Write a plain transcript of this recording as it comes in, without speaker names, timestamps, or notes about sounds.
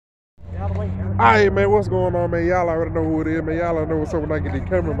Alright, man, what's going on, man? Y'all already know who it is, man. Y'all already know what's up when I get the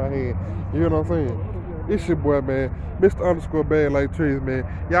camera in my hand. You know what I'm saying? It's your boy, man. Mr. Underscore Bad Like Trees, man.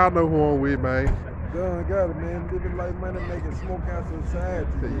 Y'all know who I'm with, man. Done got it, man. Living like money making Smokehouse Society.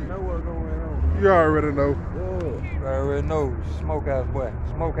 You know what's going on. You already know. Yeah. I already know. Smokehouse boy.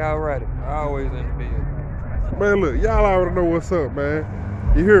 Smokehouse ready. Always in the field. Man, look, y'all already know what's up, man.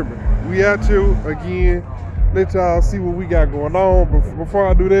 You hear me? We at you again. Let y'all see what we got going on. But before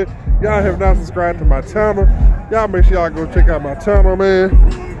I do that, y'all have not subscribed to my channel. Y'all make sure y'all go check out my channel, man.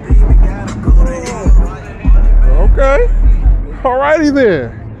 Okay. Alrighty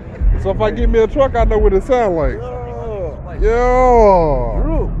then. So if I get me a truck, I know what it sounds like.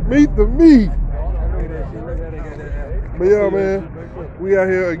 Yo. Meet the meat. But yeah, man. We out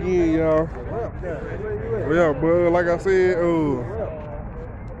here again, y'all. Yeah, but like I said,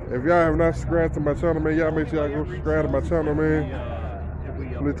 if y'all have not subscribed to my channel, man, y'all make sure y'all go subscribe to my channel, man.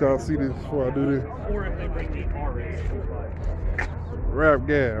 Let y'all see this before I do this. Rap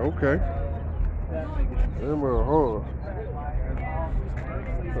guy, okay. Them a hard.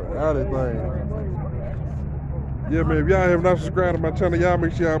 Howdy thing. Yeah, man, if y'all have not subscribed to my channel, y'all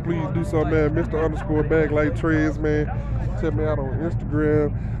make sure y'all please do so, man. Mr. Underscore Bag Like Trez, man. Check me out on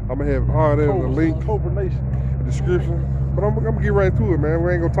Instagram. I'm gonna have all that in the link, the description. But I'm gonna get right to it, man.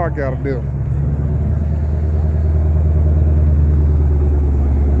 We ain't gonna talk out of them.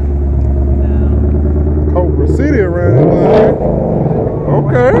 Cobra City around here, man.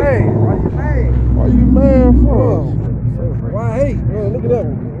 Okay. Hey, why you mad? Why you mad for? Why hate? Look it up.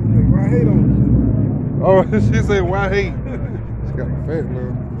 Why hate on Oh, she said, why hate? She got a fat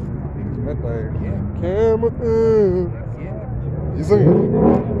little. That thing. Camera. You see it?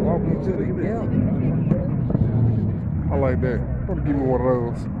 I like that. I'm gonna give me one of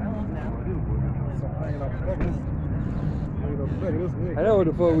those. I know what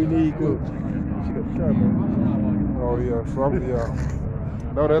the fuck we need, coach. Oh yeah, yeah.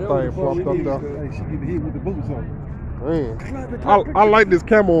 No, that thing flopped up though. Hey, she get hit with the boots on. Man, I like this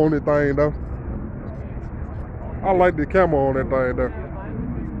camo on that thing though. I like the camo on that thing though.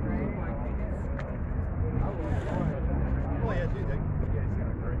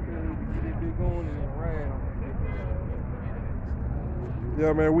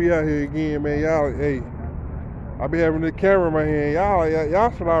 Yeah, man, we out here again, man. Y'all, hey, I be having the camera in my hand.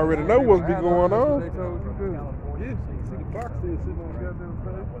 Y'all should already know what's be going on. They told you to. Yeah, you see the box there sitting on the goddamn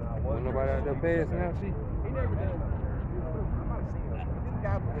thing. Wasn't nobody out there passing out, see?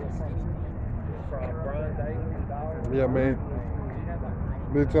 Yeah, man.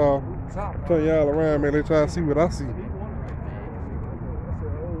 Let y'all turn y'all around, man. Let y'all see what I see.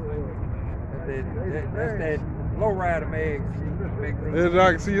 That's that low rider mag. As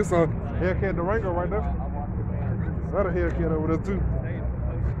y'all can see, it's a Hellcat Durango right there. Another Hellcat over there too.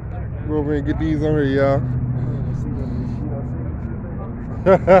 Go over and get these on here, y'all.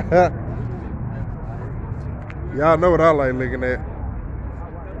 Y'all know what I like looking at.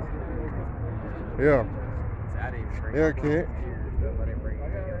 Yeah. Hellcat.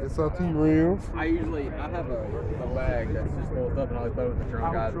 SRT rims. I have a bag that's just rolled up and I put it in the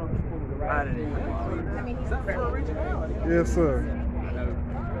trunk. I didn't even. Is that for originality? Yes, sir. I know.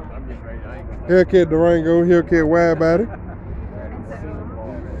 I'm getting ready. I ain't Hellcat Durango, Hellcat wide body.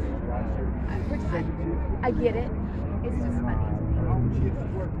 I get it. It's just funny.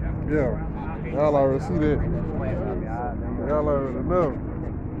 Yeah. Y'all already see that. Y'all already know.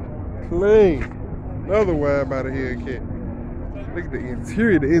 Clean. Another wide body Hellcat. Look at the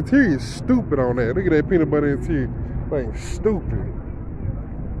interior. The interior is stupid on that. Look at that peanut butter interior. Thing stupid.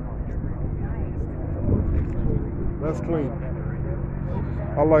 That's clean.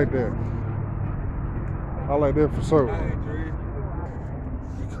 I like that. I like that for sure.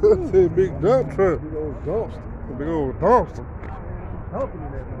 That big dump truck. Big old dumpster. Big old dumpster.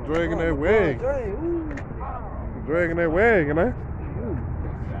 Dragging that wagon. Dragging that wagon, eh?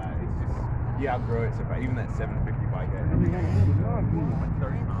 Yeah, I'll grow it. So even that 750 bike,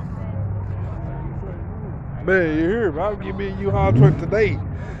 Man, you hear me? I'll give me a U-Haul truck today.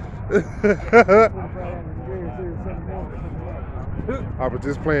 I was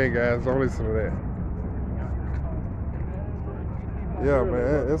just playing, guys. Don't listen to that. Yeah,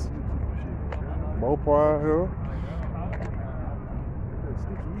 man. It's Mopar out here.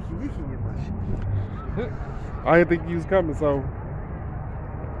 I didn't think you was coming, so.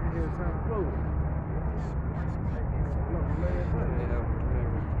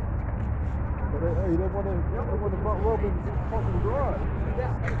 Hey, they want to front row in the fucking garage.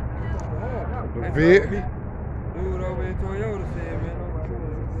 The vet. Dude over in Toyota said, man.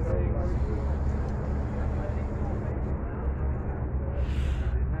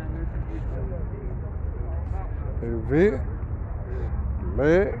 Event.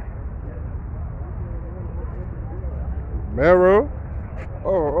 Leg. Marrow.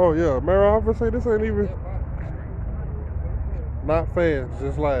 Oh yeah, Marrow. I'm gonna say this ain't even not fast,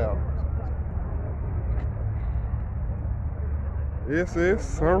 just loud.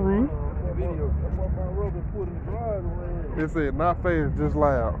 SS Sunroof. It said not fast, just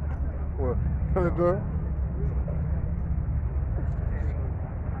loud. What? Done?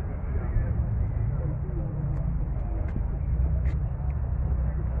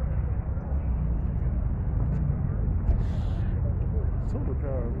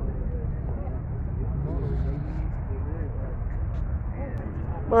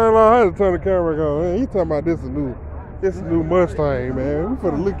 Man, I had to turn the camera on. Man, he talking about this a new Mustang, man. We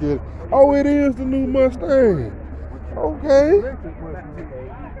finna look at it. Oh, it is the new Mustang. Okay.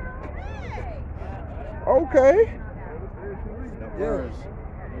 Okay. Yes.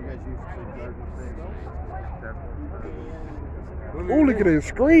 Oh, look at that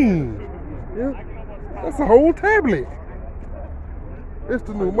screen. Yeah. That's a whole tablet. It's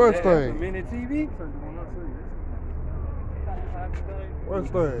the new Mustang. Mini TV.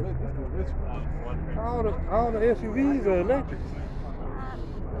 Mustang. All the SUVs are electric.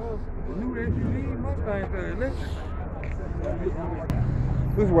 The new SUV Mustangs are electric.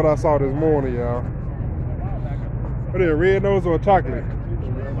 This is what I saw this morning, y'all. What is it, red nose or chocolate?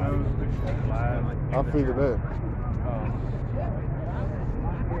 I figured that.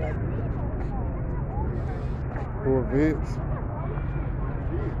 Corvettes.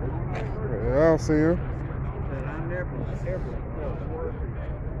 Yeah, I'll see him.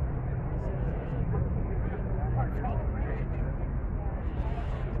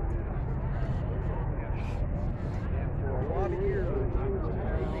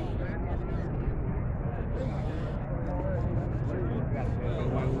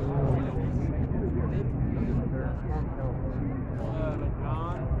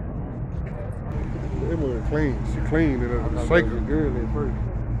 It was clean. She cleaned it up. Shake it. Good at first.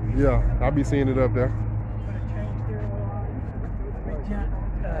 Yeah, I be seeing it up there.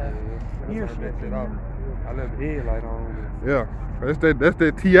 I left the headlight on. Yeah, that's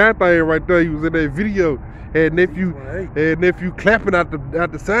that T.I. thing right there. He was in that video. Had nephew clapping out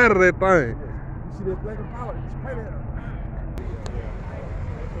the side of that thing. You see that black and power? Just play that.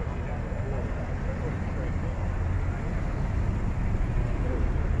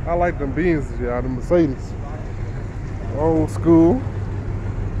 I like them Benzes, y'all, the Mercedes. Old school.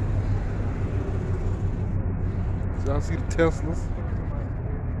 Y'all see the Teslas?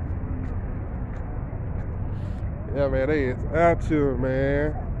 Yeah, man, they is out here,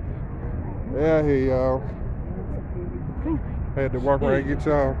 man. They out here, y'all. Had to walk around and get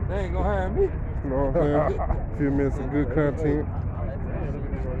y'all. They ain't gonna hire me. You know what I'm saying? A few minutes of good content.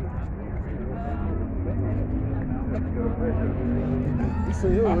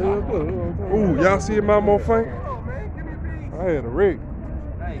 Ooh, y'all see my Mustang? I had a wreck.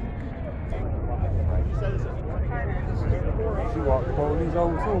 She walked the police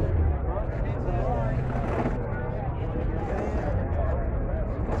over too.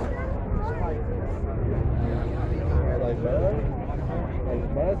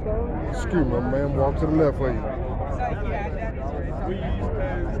 Excuse me, man. Walk to the left for you.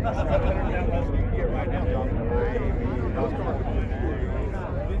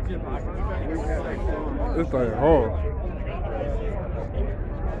 This thing hard.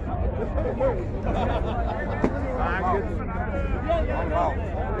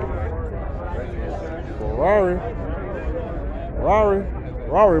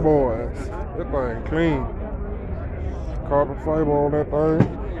 Ferrari boys. That thing clean. Carbon fiber on that thing.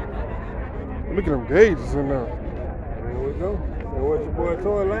 Look at them gauges in there. There we go. And what your boy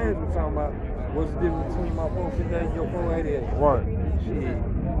Toy Lanez was talking about. What's the difference between my 450 and your 488? Right. Shit.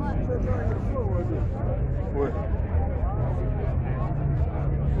 What?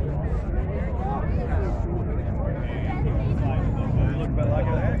 Looked about like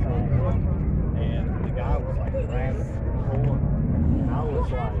that. And the guy was like ramming forward. And I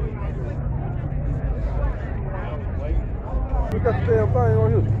was like, We got the damn thing on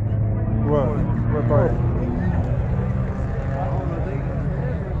here. What? What thing?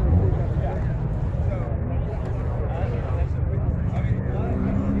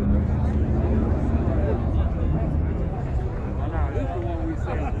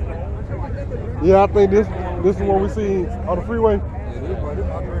 Yeah, I think this is what we see on the freeway. Yeah, this my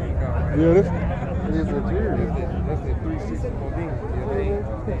dream car right Yeah, this is here. That's the 360 Modine.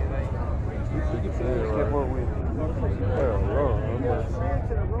 Kept up with it.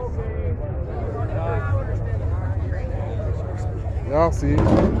 Y'all see it.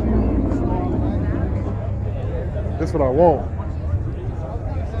 That's what I want.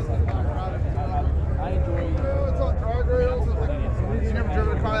 If you never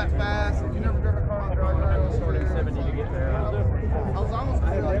driven a car that fast, if you never driven a car on dry ground, 70 to get there. I was almost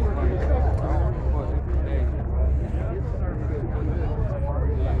gonna feel like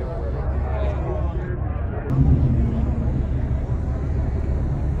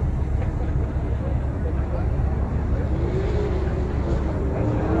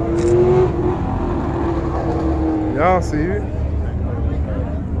Y'all see it?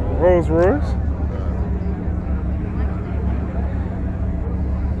 Rolls Royce.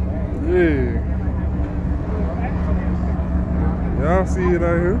 Yeah. Y'all see it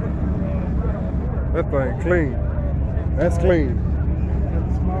out here? That thing clean. That's clean.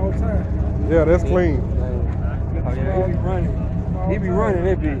 Small time. Yeah, that's clean. Oh yeah, he be running. He be running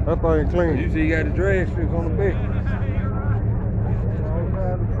that bitch. That thing clean. You see, he got the drag strips on the back.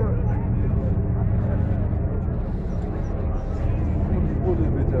 Pull this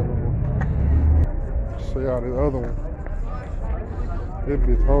bitch out no more. Show y'all this other one. This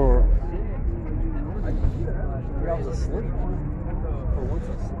bitch hard. I was asleep.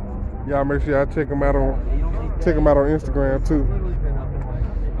 Y'all make sure y'all check them out on Instagram too.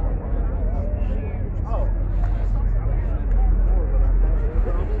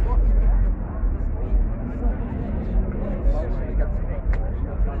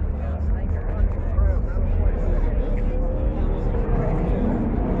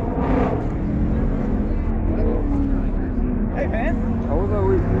 Hey man. I was up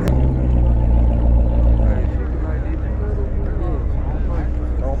with you.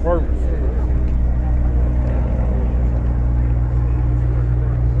 On purpose.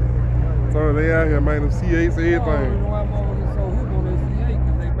 So they out here making them C8s, everything. Why motherfuckers so hooked on this C8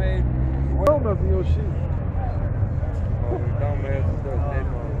 because they made nothing in your shit. dumbass stuff that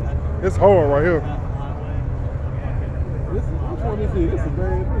motherfucker. It's hard right here. Which one is it? This is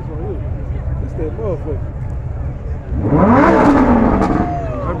bad. This one here. This that motherfucker.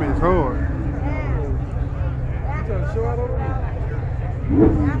 That bitch hard. You trying to show out on me?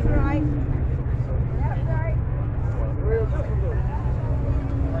 That's right. That's right. Real difficult.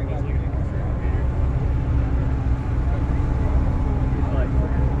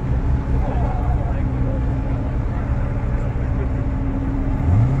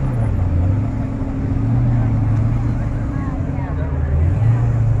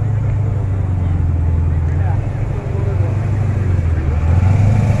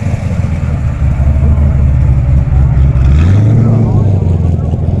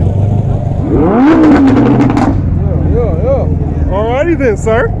 Alrighty then,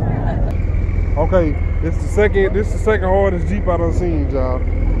 sir. Okay, this is the second hardest Jeep I done seen, y'all.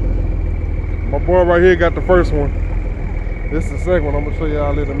 My boy right here got the first one. This is the second one. I'm gonna show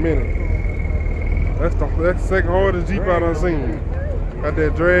y'all in a minute. That's the second hardest Jeep I done seen. Got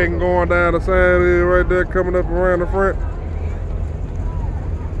that dragon going down the side of it right there, coming up around the front.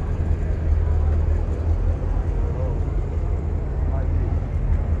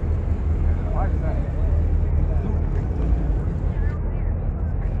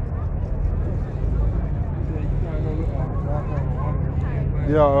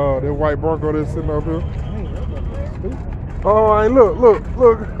 Yeah, that white Bronco that's sitting up here. Oh, hey, look.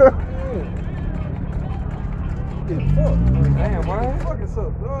 Damn, boy. Fucking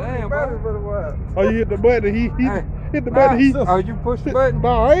something. Damn, boy. Oh, you hit the button. He Hey, hit the button. Oh, you push the button? No,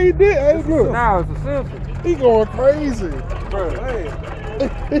 I ain't did. Hey, look. Now it's a sensor. He going crazy. Hey,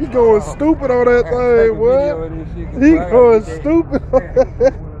 He going stupid on that thing, what? He going stupid on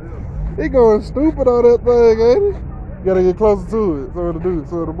that. He going stupid on that thing, ain't he? You gotta get closer to it so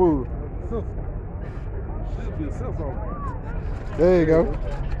it'll move. should be a cell phone. There you go.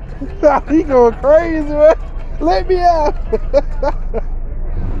 He going crazy, man. Let me out. That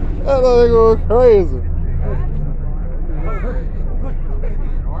thing going crazy.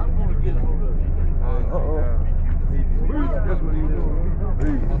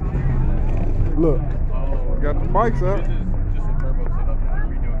 Look, got the bikes out.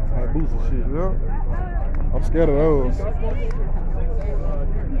 Like boots and shit, yeah. I'm scared of those.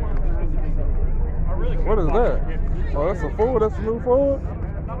 What is that? Oh, that's a Ford. That's a new Ford?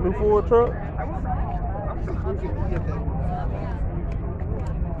 New Ford truck?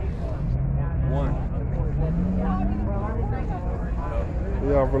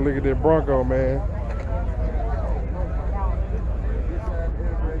 Yeah, I'm gonna look at that Bronco, man.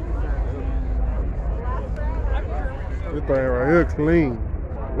 This thing right here clean.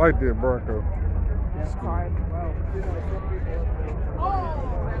 I like that Bronco.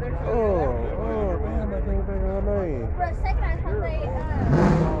 Oh, damn, I can't think of her name. For a second,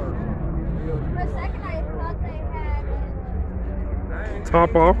 I thought they had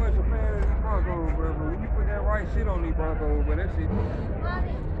top off. Much a fan of these Broncos, bro. But when you put that right shit on these Broncos, but that shit.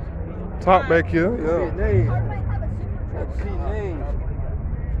 Top back here, Shit, yeah. name. That shit name.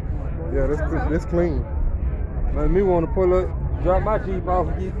 Yeah, that's clean. Make me want to pull up, drop my Jeep off,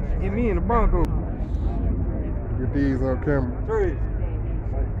 and get me in the Broncos. Get these on camera. Trey.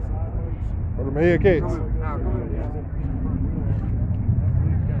 What them head cats? Come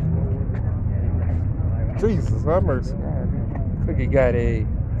here. Jesus, have mercy. Look at got it.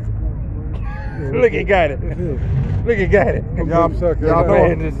 Look at got it. Look at got it. Y'all suck. Y'all Y'all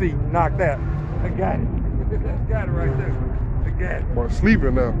man know. in the seat. Knocked out. I got it. Got it right there. I got it. Boy,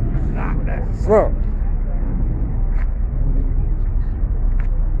 sleeping now. Knocked out. Slump.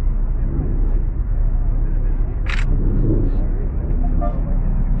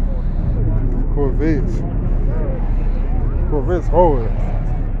 Corvettes. Corvettes hard.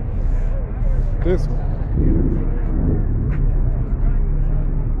 This one.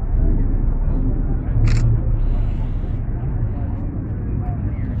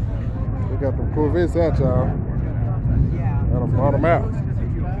 They got them Corvettes out, y'all. Got them brought them out.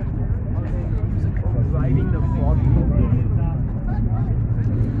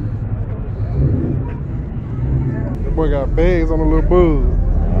 That boy got bags on a little bug.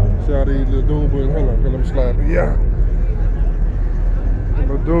 See how these little doom bugs. Hold on, let me slide. Yeah.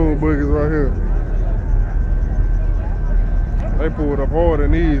 Little doom buggies right here. They pulled up hard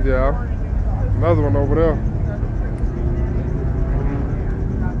in these, y'all. Another one over there.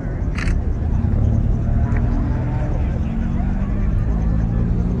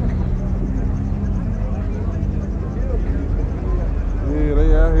 Yeah, they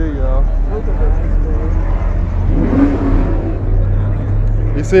out here, y'all.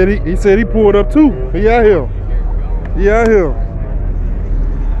 He said he pulled up too. He out here. He out here.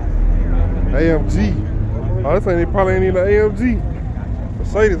 AMG. Oh, this ain't probably ain't even an AMG.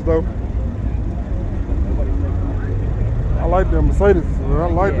 Mercedes though. I like them Mercedes. I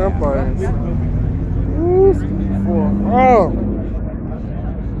like them things. Ooh, oh.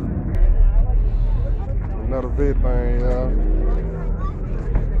 Another vet thing, y'all.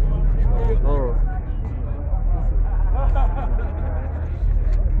 Oh.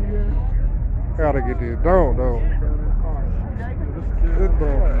 Gotta get this done though. This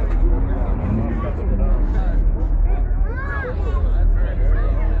done.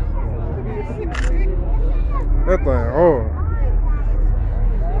 That thing hard.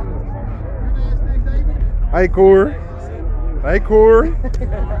 Hey Corey. Hey Corey.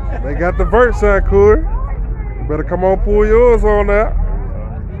 They got the vert side, Corey. You better come on, pull yours on that.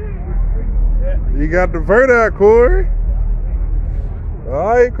 You got the vert out, Corey.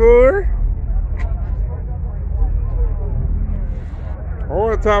 Alright, Corey.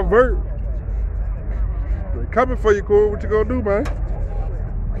 Hard top vert. They coming for you, Corey. What you gonna do, man?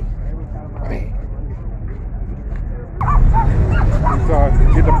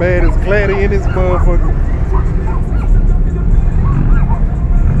 Get the baddest Gladdy in this motherfucker.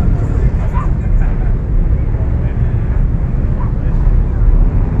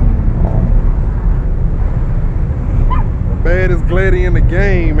 The baddest Gladdy in the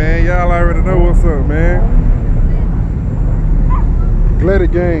game, man. Y'all already know what's up, man. Gladdy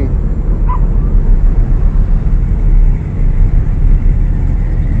game.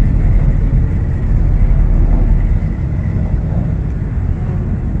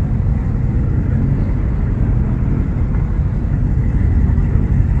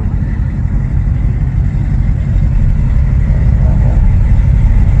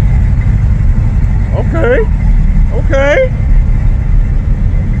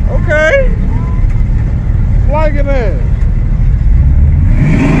 Okay. Liking that.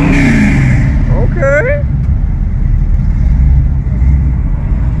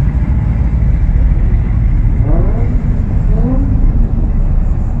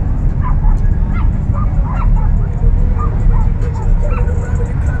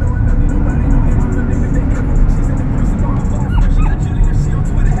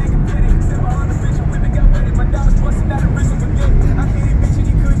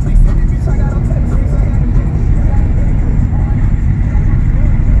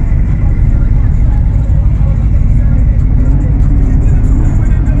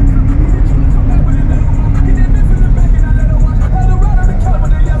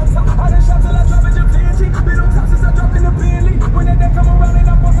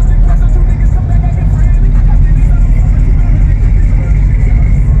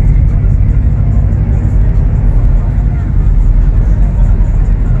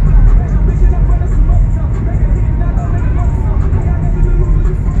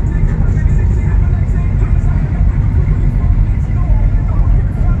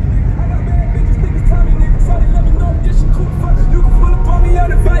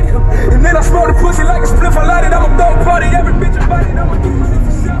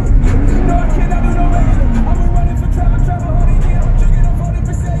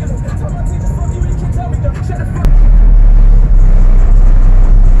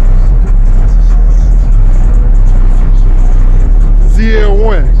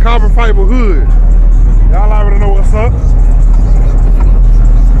 1, Carbon Fiber Hood. Y'all already know what's up.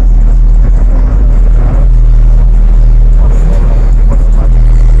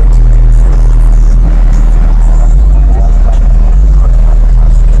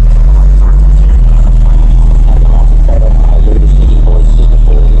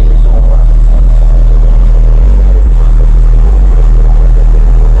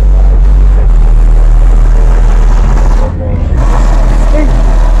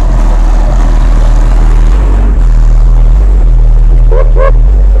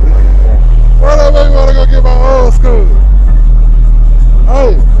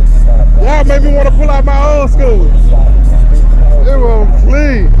 Made me want to pull out my old school. It was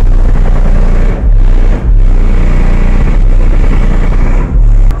clean.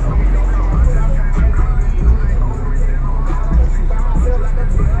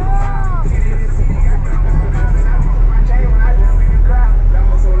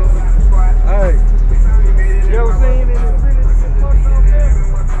 Hey, you ever seen it?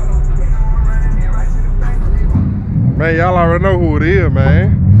 Man, y'all already know who it is,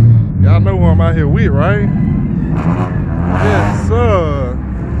 man. Y'all know who I'm out here with, right? Yes, sir.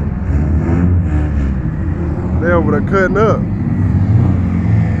 They over there cutting up.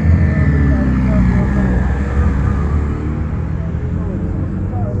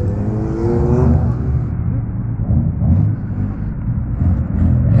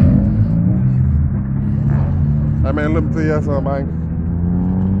 Hey man, let me tell y'all something, man.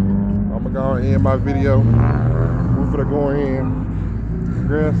 I'm gonna go and end my video. We're gonna go in.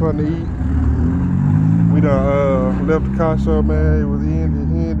 Grab something to eat. We done left the car show, man. It was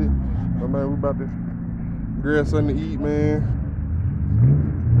ended. So man, we about to grab something to eat, man.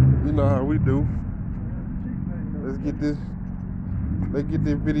 You know how we do. Let's get this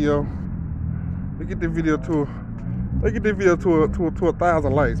video to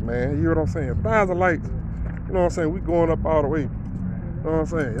 1,000 likes, man. You hear what I'm saying? 1,000 likes. You know what I'm saying? We going up all the way. You know what I'm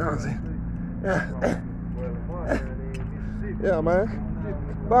saying? Y'all see? Yeah, man.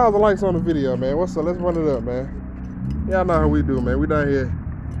 1,000 likes on the video, man. What's up? Let's run it up, man. Y'all know how we do, man. We down here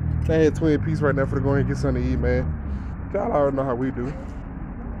Twin Peaks right now for to go ahead and get something to eat, man. Y'all already know how we do.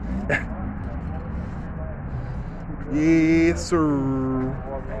 Yes, sir.